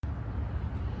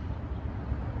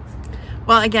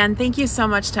Well, again, thank you so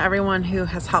much to everyone who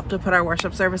has helped to put our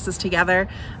worship services together,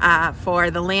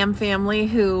 for the Lamb family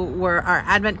who were our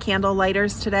Advent candle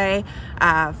lighters today,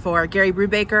 for Gary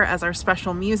Brubaker as our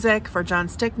special music, for John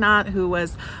Sticknott, who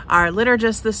was our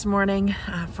liturgist this morning,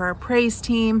 for our praise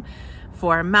team,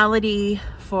 for Melody,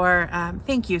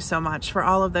 thank you so much for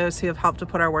all of those who have helped to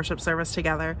put our worship service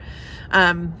together.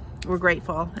 We're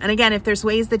grateful. And again, if there's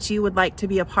ways that you would like to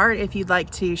be a part, if you'd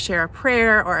like to share a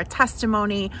prayer or a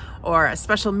testimony or a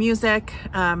special music,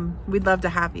 we'd love to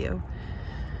have you.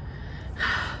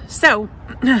 So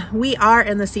we are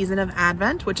in the season of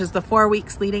Advent, which is the 4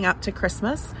 weeks leading up to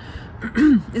Christmas.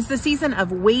 It's the season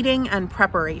of waiting and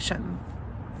preparation.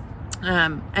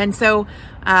 And so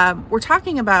we're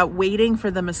talking about waiting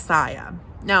for the Messiah.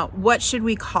 Now, what should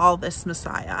we call this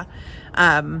Messiah?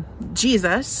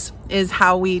 Jesus is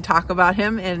how we talk about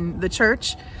him in the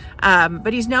church,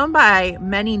 but he's known by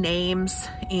many names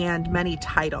and many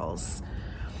titles.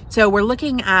 So we're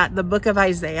looking at the book of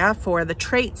Isaiah for the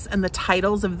traits and the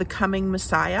titles of the coming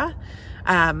Messiah,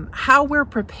 how we're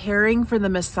preparing for the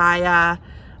Messiah,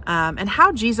 and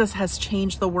how Jesus has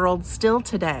changed the world still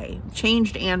today,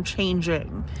 changed and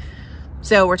changing.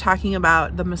 So we're talking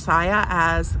about the Messiah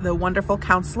as the wonderful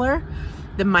counselor,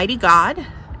 the mighty God,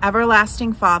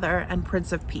 everlasting Father, and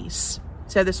Prince of Peace.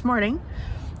 So this morning,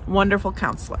 wonderful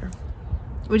counselor.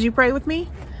 Would you pray with me?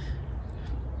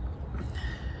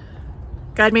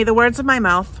 God, may the words of my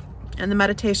mouth and the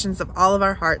meditations of all of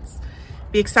our hearts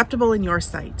be acceptable in your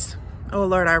sight, O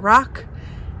Lord, our rock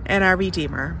and our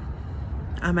Redeemer.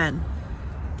 Amen.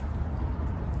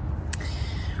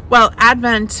 Well,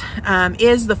 Advent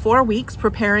is the 4 weeks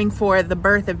preparing for the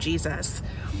birth of Jesus.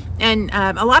 And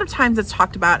a lot of times it's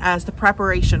talked about as the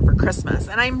preparation for Christmas.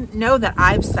 And I know that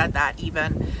I've said that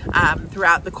even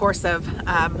throughout the course of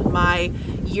my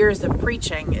years of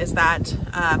preaching, is that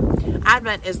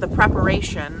Advent is the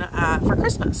preparation for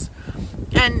Christmas.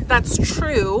 And that's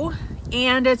true,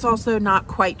 and it's also not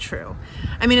quite true.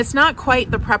 I mean, it's not quite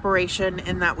the preparation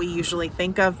in that we usually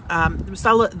think of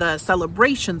the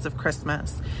celebrations of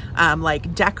Christmas,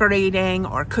 like decorating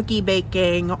or cookie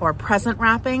baking or present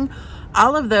wrapping.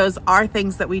 All of those are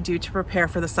things that we do to prepare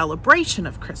for the celebration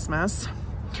of Christmas,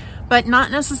 but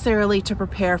not necessarily to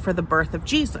prepare for the birth of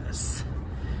Jesus.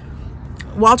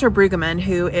 Walter Brueggemann,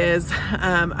 who is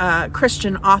a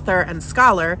Christian author and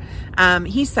scholar,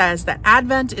 he says that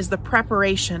Advent is the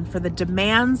preparation for the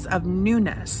demands of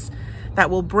newness that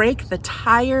will break the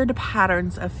tired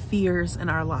patterns of fears in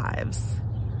our lives.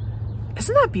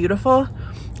 Isn't that beautiful?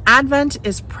 Advent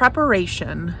is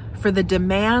preparation for the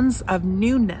demands of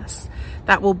newness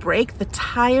that will break the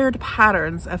tired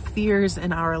patterns of fears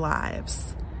in our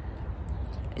lives.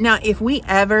 Now, if we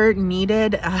ever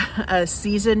needed a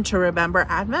season to remember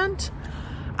Advent,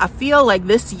 I feel like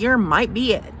this year might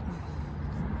be it.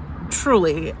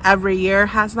 Truly, every year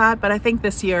has that, but I think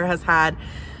this year has had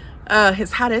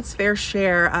its fair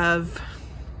share of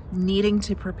needing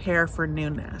to prepare for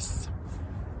newness.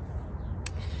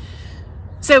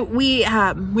 So we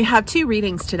have two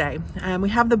readings today. We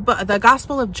have the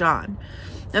Gospel of John.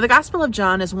 Now, the Gospel of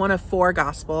John is one of 4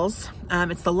 Gospels.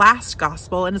 It's the last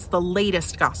Gospel, and it's the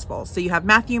latest Gospel. So you have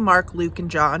Matthew, Mark, Luke,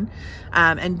 and John.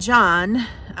 And John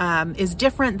is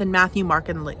different than Matthew, Mark,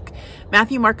 and Luke.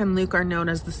 Matthew, Mark, and Luke are known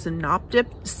as the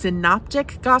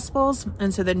synoptic Gospels,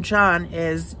 and so then John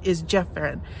is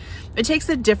different. It takes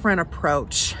a different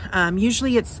approach.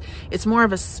 Usually it's more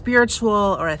of a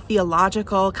spiritual or a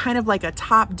theological, kind of like a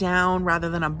top-down rather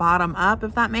than a bottom-up,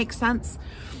 if that makes sense.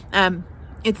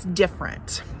 It's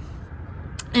different.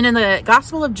 And in the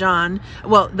Gospel of John,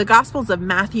 the Gospels of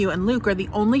Matthew and Luke are the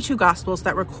only 2 Gospels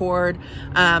that record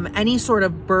any sort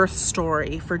of birth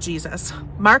story for Jesus.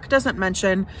 Mark doesn't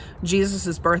mention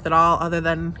Jesus's birth at all, other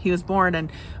than he was born,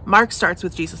 and Mark starts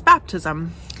with Jesus'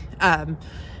 baptism.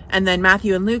 And then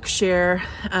Matthew and Luke share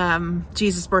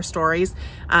Jesus' birth stories.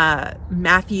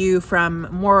 Matthew from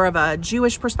more of a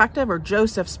Jewish perspective, or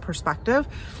Joseph's perspective,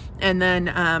 and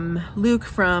then Luke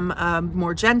from a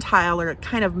more Gentile or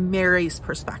kind of Mary's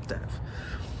perspective.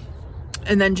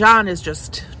 And then John is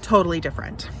just totally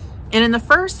different. And in the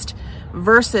first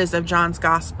verses of John's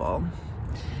Gospel,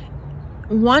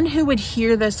 one who would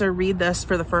hear this or read this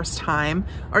for the first time,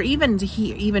 or even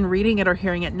reading it or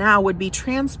hearing it now, would be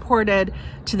transported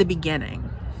to the beginning.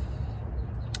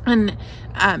 And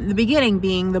the beginning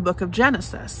being the book of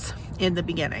Genesis, in the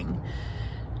beginning.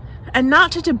 And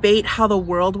not to debate how the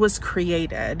world was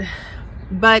created,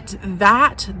 but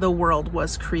that the world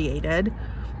was created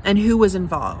and who was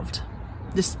involved.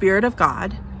 The Spirit of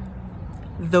God,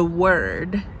 the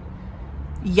Word,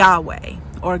 Yahweh,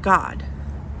 or God.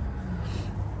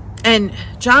 And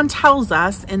John tells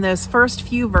us in those first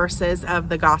few verses of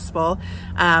the gospel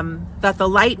that the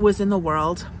light was in the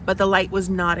world, but the light was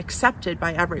not accepted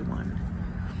by everyone.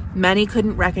 Many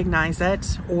couldn't recognize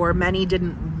it, or many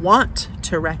didn't want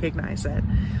to recognize it.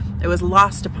 It was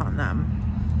lost upon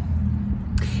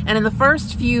them. And in the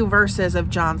first few verses of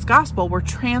John's gospel, we're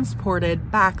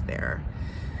transported back there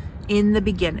in the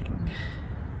beginning.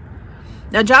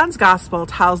 Now, John's gospel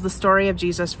tells the story of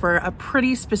Jesus for a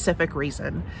pretty specific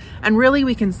reason. And really,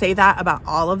 we can say that about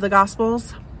all of the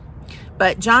gospels.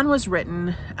 But John was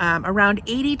written around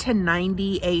 80 to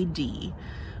 90 AD,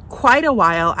 quite a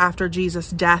while after Jesus'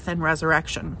 death and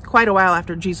resurrection. Quite a while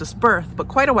after Jesus' birth, but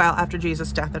quite a while after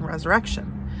Jesus' death and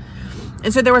resurrection.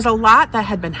 And so there was a lot that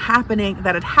had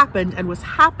happened and was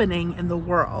happening in the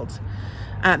world.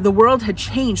 The world had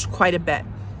changed quite a bit.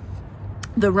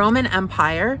 The Roman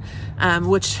Empire,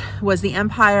 which was the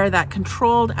empire that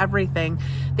controlled everything,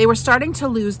 they were starting to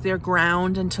lose their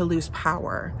ground and to lose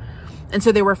power. And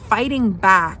so they were fighting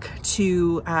back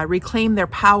to reclaim their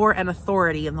power and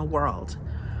authority in the world.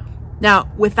 Now,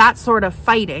 with that sort of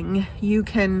fighting, you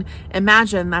can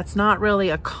imagine that's not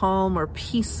really a calm or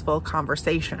peaceful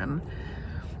conversation.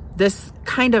 This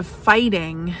kind of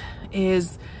fighting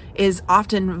is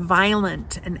often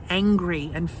violent and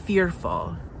angry and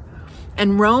fearful.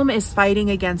 And Rome is fighting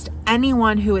against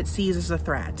anyone who it sees as a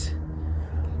threat.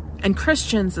 And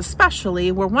Christians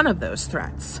especially were one of those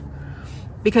threats,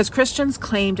 because Christians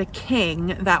claimed a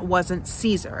king that wasn't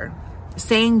Caesar.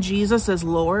 Saying Jesus is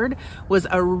Lord was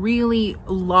a really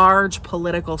large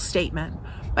political statement.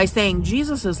 By saying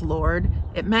Jesus is Lord,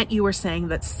 it meant you were saying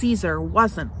that Caesar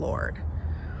wasn't Lord.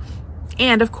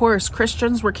 And of course,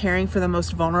 Christians were caring for the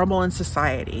most vulnerable in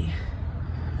society.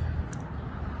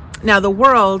 Now, the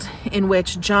world in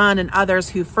which John and others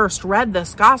who first read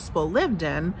this gospel lived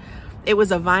in, it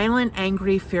was a violent,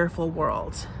 angry, fearful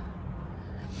world.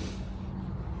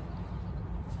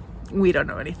 We don't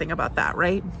know anything about that,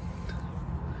 right?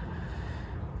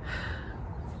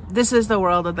 This is the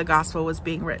world that the gospel was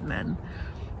being written in.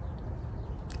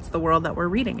 It's the world that we're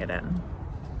reading it in.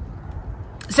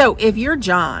 So if you're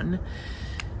John,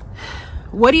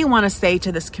 what do you want to say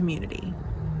to this community?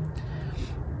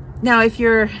 Now, if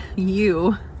you're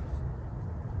you,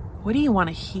 what do you want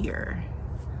to hear?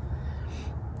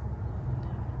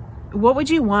 What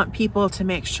would you want people to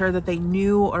make sure that they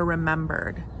knew or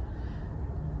remembered?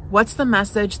 What's the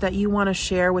message that you want to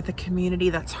share with a community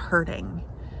that's hurting?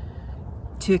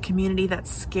 To a community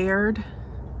that's scared?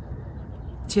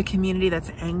 To a community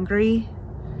that's angry?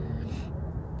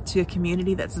 To a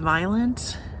community that's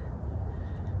violent?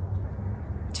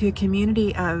 To a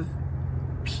community of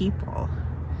people?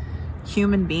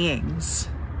 Human beings.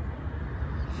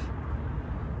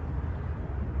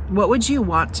 What would you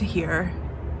want to hear?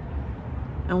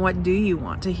 And what do you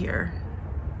want to hear?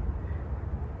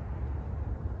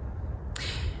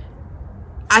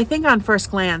 I think on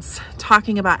first glance,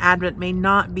 talking about Advent may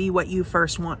not be what you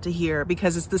first want to hear,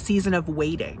 because it's the season of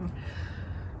waiting.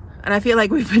 And I feel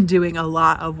like we've been doing a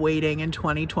lot of waiting in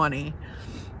 2020.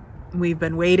 We've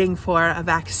been waiting for a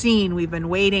vaccine. We've been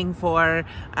waiting for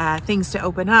things to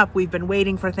open up. We've been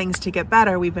waiting for things to get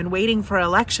better. We've been waiting for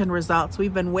election results.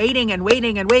 We've been waiting and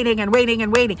waiting and waiting and waiting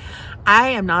and waiting. I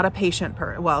am not a patient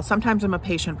person. Well, sometimes I'm a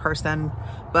patient person,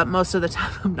 but most of the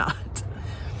time I'm not.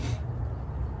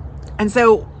 And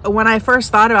so when I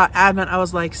first thought about Advent, I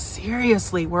was like,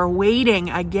 seriously, we're waiting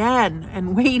again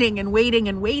and waiting and waiting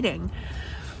and waiting.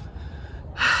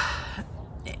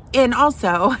 And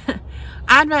also,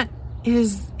 Advent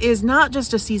is not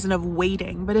just a season of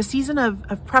waiting, but a season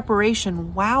of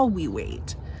preparation while we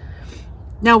wait.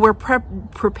 Now we're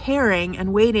preparing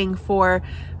and waiting for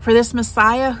this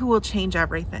Messiah who will change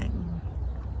everything.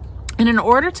 And in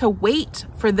order to wait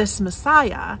for this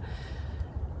Messiah,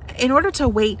 in order to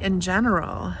wait in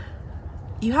general,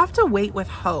 you have to wait with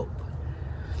hope,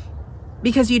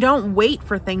 because you don't wait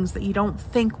for things that you don't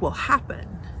think will happen.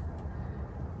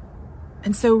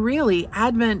 And so really,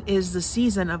 Advent is the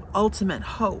season of ultimate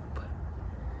hope.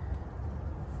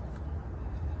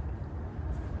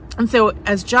 And so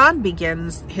as John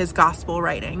begins his gospel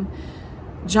writing,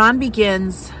 John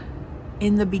begins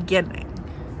in the beginning.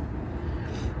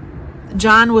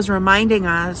 John was reminding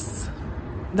us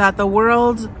that the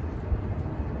world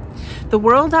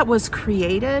that was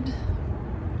created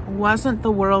wasn't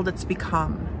the world it's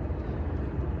become.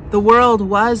 The world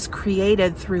was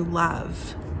created through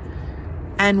love.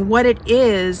 And what it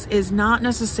is not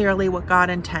necessarily what God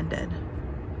intended.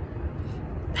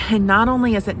 And not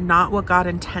only is it not what God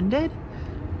intended,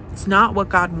 it's not what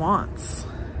God wants.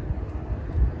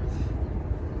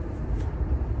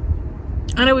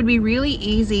 And it would be really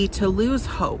easy to lose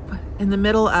hope in the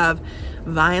middle of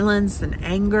violence and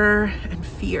anger and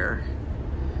fear.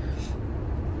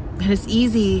 And it's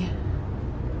easy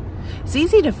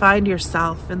to find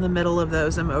yourself in the middle of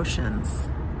those emotions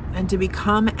and to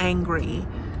become angry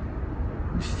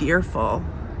and fearful.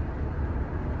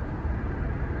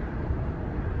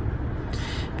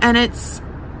 And it's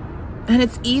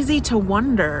easy to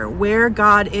wonder where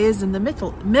God is in the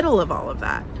middle of all of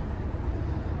that.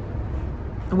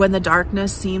 When the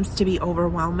darkness seems to be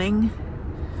overwhelming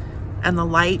and the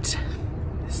light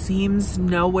seems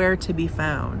nowhere to be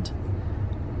found.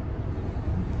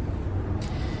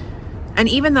 And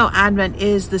even though Advent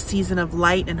is the season of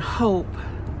light and hope,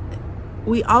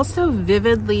 we also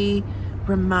vividly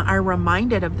are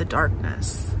reminded of the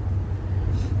darkness.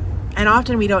 And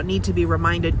often we don't need to be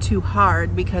reminded too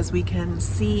hard because we can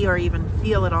see or even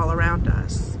feel it all around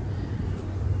us.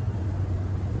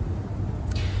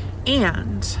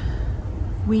 And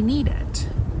we need it.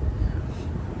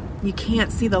 You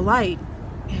can't see the light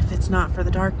if it's not for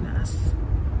the darkness.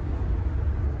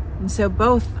 And so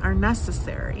both are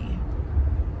necessary.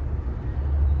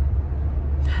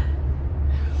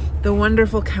 The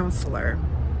wonderful counselor,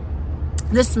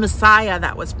 this Messiah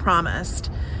that was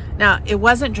promised. Now, it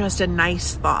wasn't just a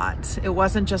nice thought. It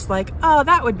wasn't just like, oh,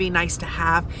 that would be nice to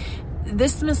have.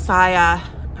 This Messiah,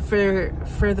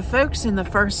 for the folks in the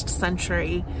first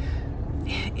century,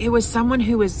 it was someone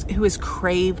who was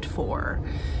craved for.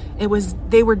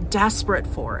 They were desperate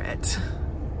for it.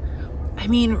 I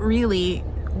mean, really,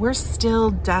 we're still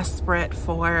desperate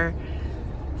for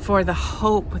the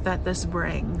hope that this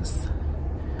brings.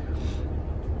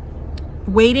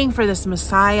 Waiting for this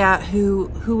Messiah who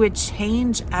would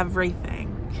change everything.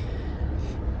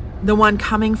 The one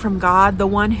coming from God, the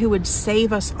one who would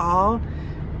save us all,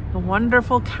 the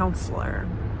wonderful counselor.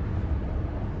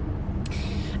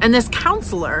 And this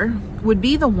counselor would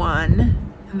be the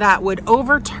one that would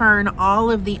overturn all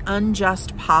of the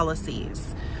unjust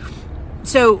policies.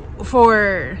 So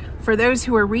for those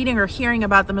who are reading or hearing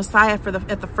about the Messiah for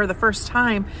the first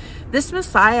time, this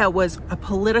Messiah was a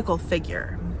political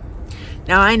figure.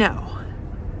 Now, I know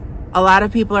a lot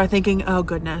of people are thinking, oh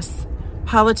goodness,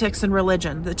 politics and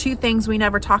religion, the two things we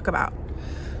never talk about.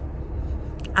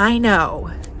 I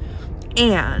know.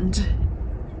 And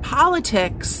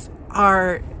politics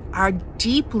are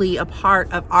deeply a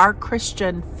part of our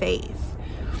Christian faith.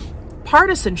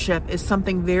 Partisanship is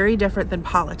something very different than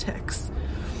politics.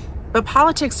 But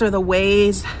politics are the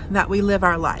ways that we live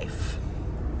our life.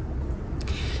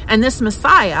 And this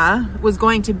Messiah was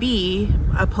going to be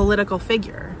a political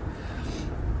figure.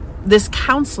 This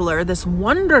counselor, this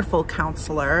wonderful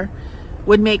counselor,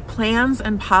 would make plans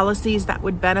and policies that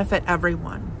would benefit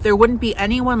everyone. There wouldn't be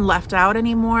anyone left out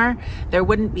anymore. There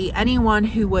wouldn't be anyone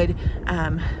who would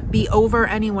be over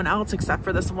anyone else except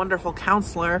for this wonderful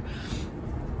counselor.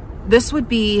 This would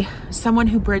be someone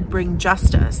who would bring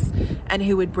justice and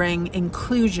who would bring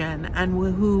inclusion and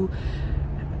who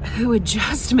would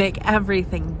just make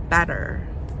everything better.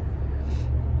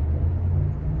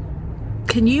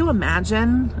 Can you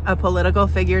imagine a political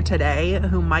figure today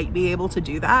who might be able to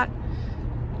do that?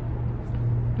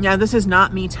 Now, this is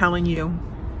not me telling you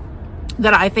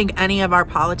that I think any of our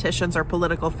politicians or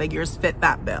political figures fit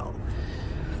that bill.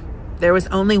 There was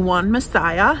only one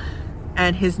Messiah,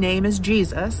 and his name is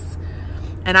Jesus,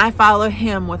 and I follow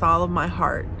him with all of my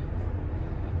heart.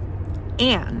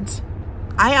 And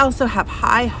I also have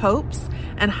high hopes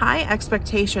and high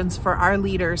expectations for our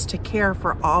leaders to care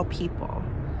for all people.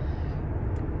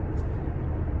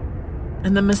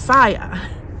 And the Messiah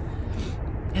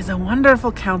is a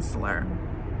wonderful counselor,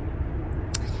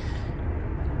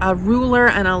 a ruler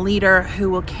and a leader who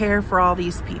will care for all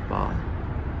these people.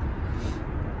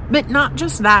 But not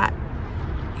just that.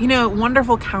 You know,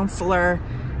 wonderful counselor,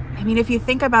 I mean, if you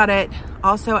think about it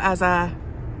also as a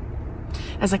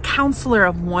counselor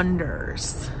of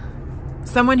wonders,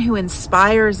 someone who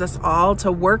inspires us all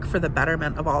to work for the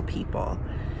betterment of all people,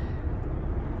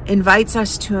 invites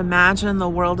us to imagine the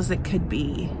world as it could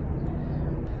be.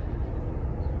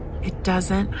 It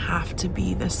doesn't have to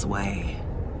be this way.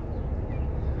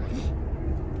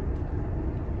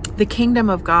 The kingdom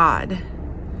of God.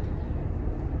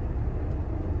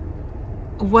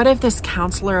 What if this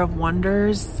counselor of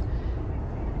wonders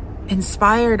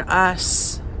inspired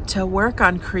us to work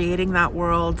on creating that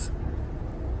world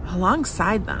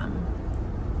alongside them?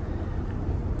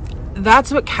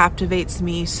 That's what captivates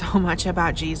me so much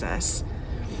about Jesus.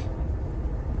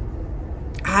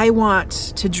 I want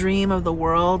to dream of the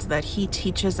world that he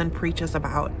teaches and preaches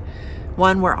about.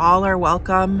 One where all are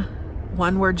welcome,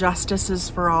 one where justice is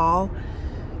for all,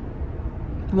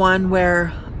 one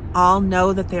where all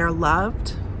know that they are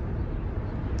loved,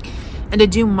 and to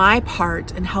do my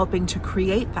part in helping to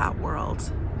create that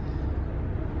world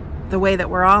the way that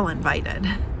we're all invited.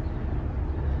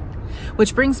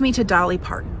 Which brings me to Dolly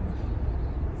Parton.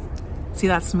 See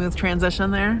that smooth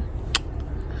transition there?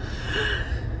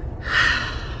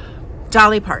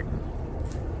 Dolly Parton.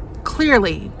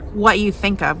 Clearly what you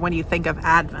think of when you think of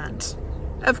Advent.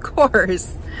 Of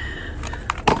course.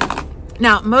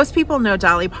 Now, most people know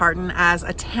Dolly Parton as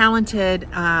a talented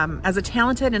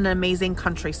and amazing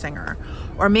country singer,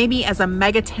 or maybe as a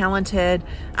mega talented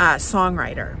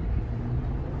songwriter.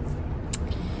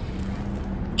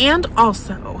 And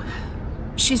also,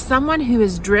 she's someone who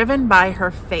is driven by her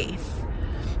faith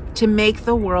to make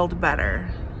the world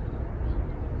better.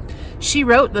 She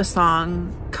wrote the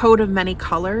song Coat of Many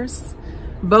Colors,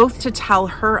 both to tell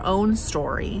her own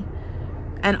story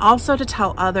and also to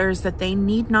tell others that they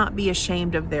need not be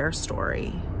ashamed of their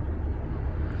story.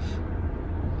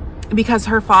 Because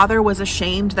her father was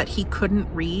ashamed that he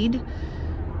couldn't read,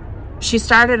 she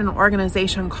started an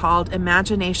organization called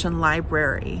Imagination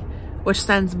Library, which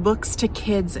sends books to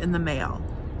kids in the mail.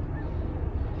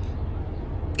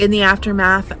 In the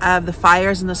aftermath of the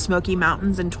fires in the Smoky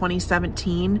Mountains in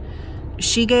 2017,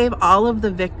 she gave all of the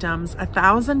victims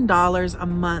 $1,000 a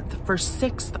month for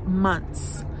 6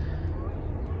 months.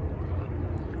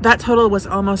 That total was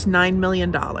almost $9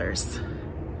 million.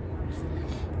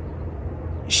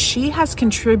 She has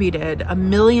contributed $1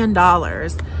 million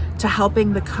to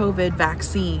helping the COVID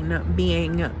vaccine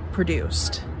being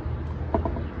produced.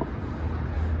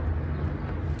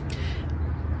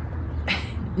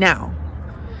 Now,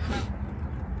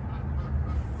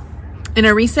 in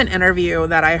a recent interview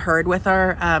that I heard with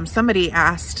her, somebody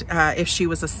asked if she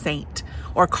was a saint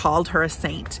or called her a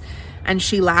saint. And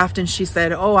she laughed and she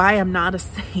said, "Oh, I am not a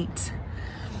saint.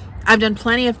 I've done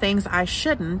plenty of things I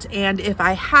shouldn't, and if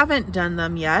I haven't done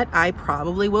them yet, I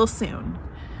probably will soon."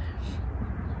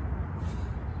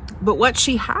 But what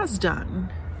she has done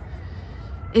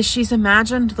is she's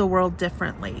imagined the world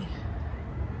differently.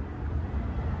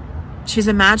 She's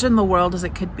imagined the world as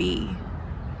it could be.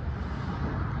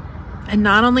 And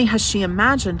not only has she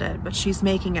imagined it, but she's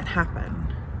making it happen.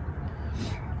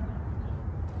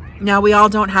 Now, we all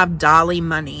don't have Dolly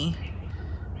money.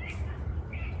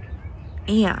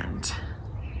 And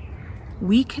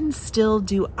we can still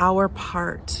do our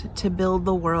part to build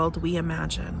the world we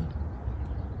imagine.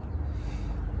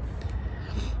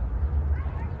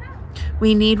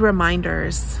 We need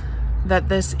reminders that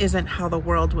this isn't how the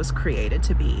world was created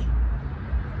to be.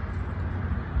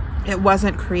 It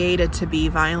wasn't created to be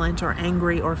violent or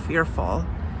angry or fearful.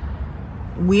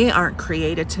 We aren't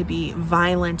created to be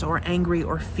violent or angry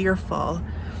or fearful.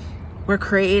 We're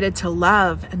created to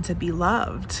love and to be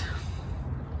loved.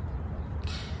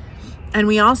 And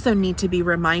we also need to be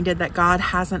reminded that God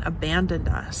hasn't abandoned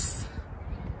us,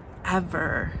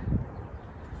 ever.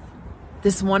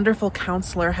 This wonderful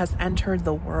counselor has entered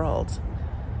the world.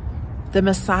 The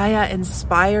Messiah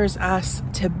inspires us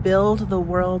to build the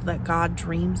world that God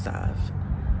dreams of.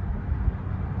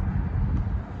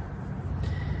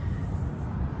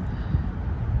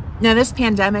 Now, this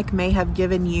pandemic may have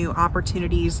given you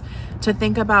opportunities to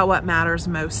think about what matters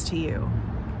most to you.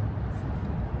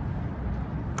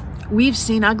 We've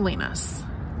seen ugliness.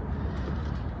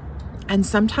 And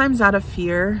sometimes out of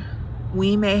fear,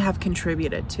 we may have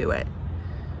contributed to it.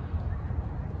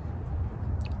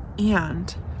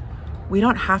 And we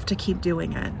don't have to keep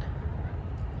doing it.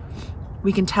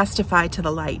 We can testify to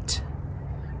the light.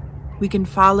 We can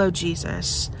follow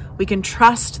Jesus. We can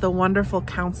trust the wonderful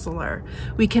counselor.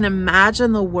 We can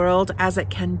imagine the world as it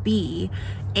can be,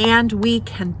 and we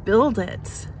can build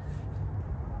it.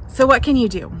 So what can you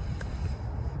do?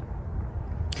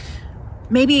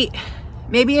 Maybe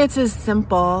it's as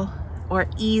simple or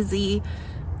easy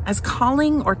as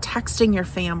calling or texting your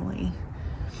family,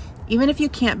 even if you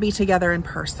can't be together in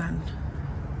person.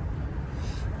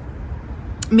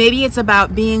 Maybe it's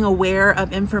about being aware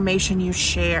of information you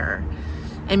share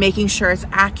and making sure it's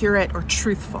accurate or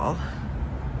truthful.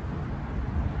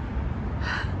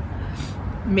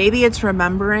 Maybe it's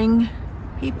remembering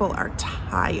people are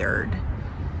tired.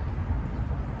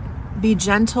 Be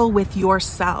gentle with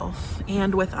yourself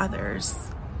and with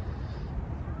others.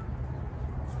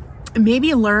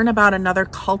 Maybe learn about another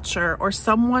culture or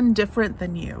someone different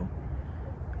than you.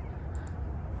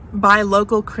 Buy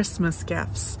local Christmas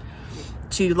gifts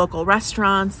to local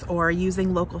restaurants or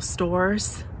using local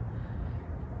stores.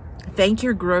 Thank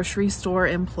your grocery store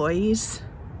employees.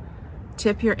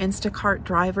 Tip your Instacart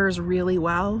drivers really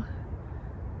well.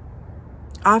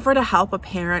 Offer to help a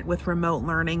parent with remote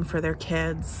learning for their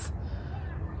kids.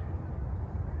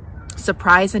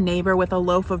 surprise a neighbor with a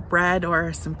loaf of bread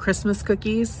or some Christmas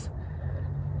cookies.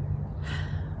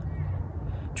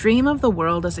 Dream of the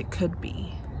world as it could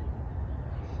be.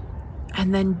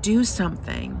 And then do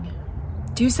something.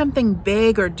 Do something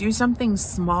big or do something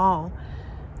small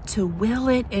to will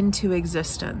it into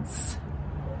existence.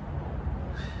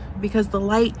 Because the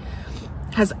light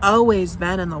has always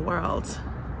been in the world.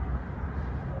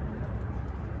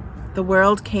 The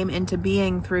world came into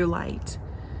being through light.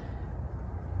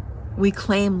 We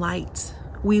claim light.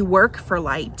 We work for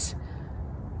light.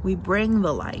 We bring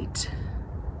the light.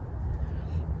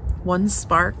 One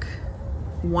spark,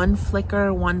 one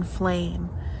flicker, one flame,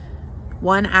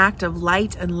 one act of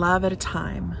light and love at a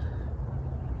time.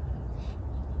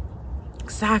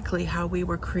 Exactly how we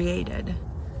were created.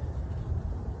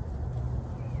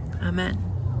 Amen.